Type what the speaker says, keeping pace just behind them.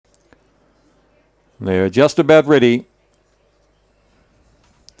They're just about ready.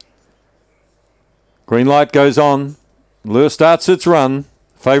 Green light goes on. Lure starts its run.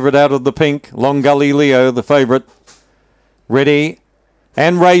 Favourite out of the pink. Long Gully Leo, the favourite. Ready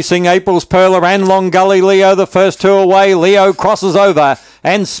and racing. April's Perla and Long Gully Leo, the first two away. Leo crosses over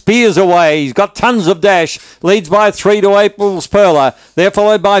and spears away. He's got tons of dash. Leads by 3 to April's Perla. They're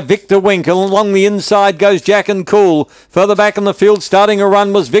followed by Victor Wink. And along the inside goes Jack and Cool. Further back in the field, starting a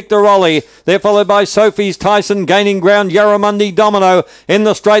run, was Victor Ollie. They're followed by Sophie's Tyson. Gaining ground, Yarramundi Domino. In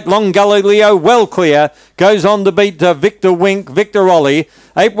the straight, Long Gully Leo well clear. Goes on to beat Victor Wink, Victor Ollie.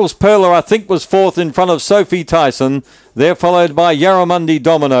 April's Perla, I think, was fourth in front of Sophie Tyson. They're followed by Yarramundi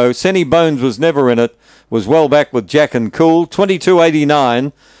Domino. Senny Bones was never in it. Was well back with Jack and Cool.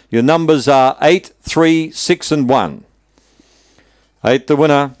 22.89. Your numbers are 8, 3, 6 and 1. 8 the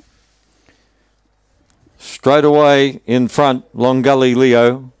winner. Straight away in front, Long Gully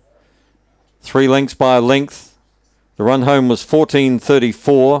Leo. 3 lengths by a length. The run home was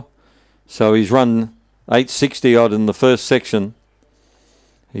 14.34. So he's run 8.60 odd in the first section.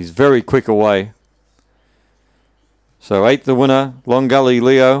 He's very quick away. So 8 the winner, Long Gully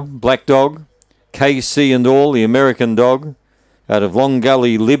Leo, Black Dog. KC and All, the American dog, out of Long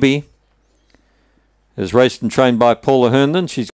Gully Libby, is raced and trained by Paula Herndon. She's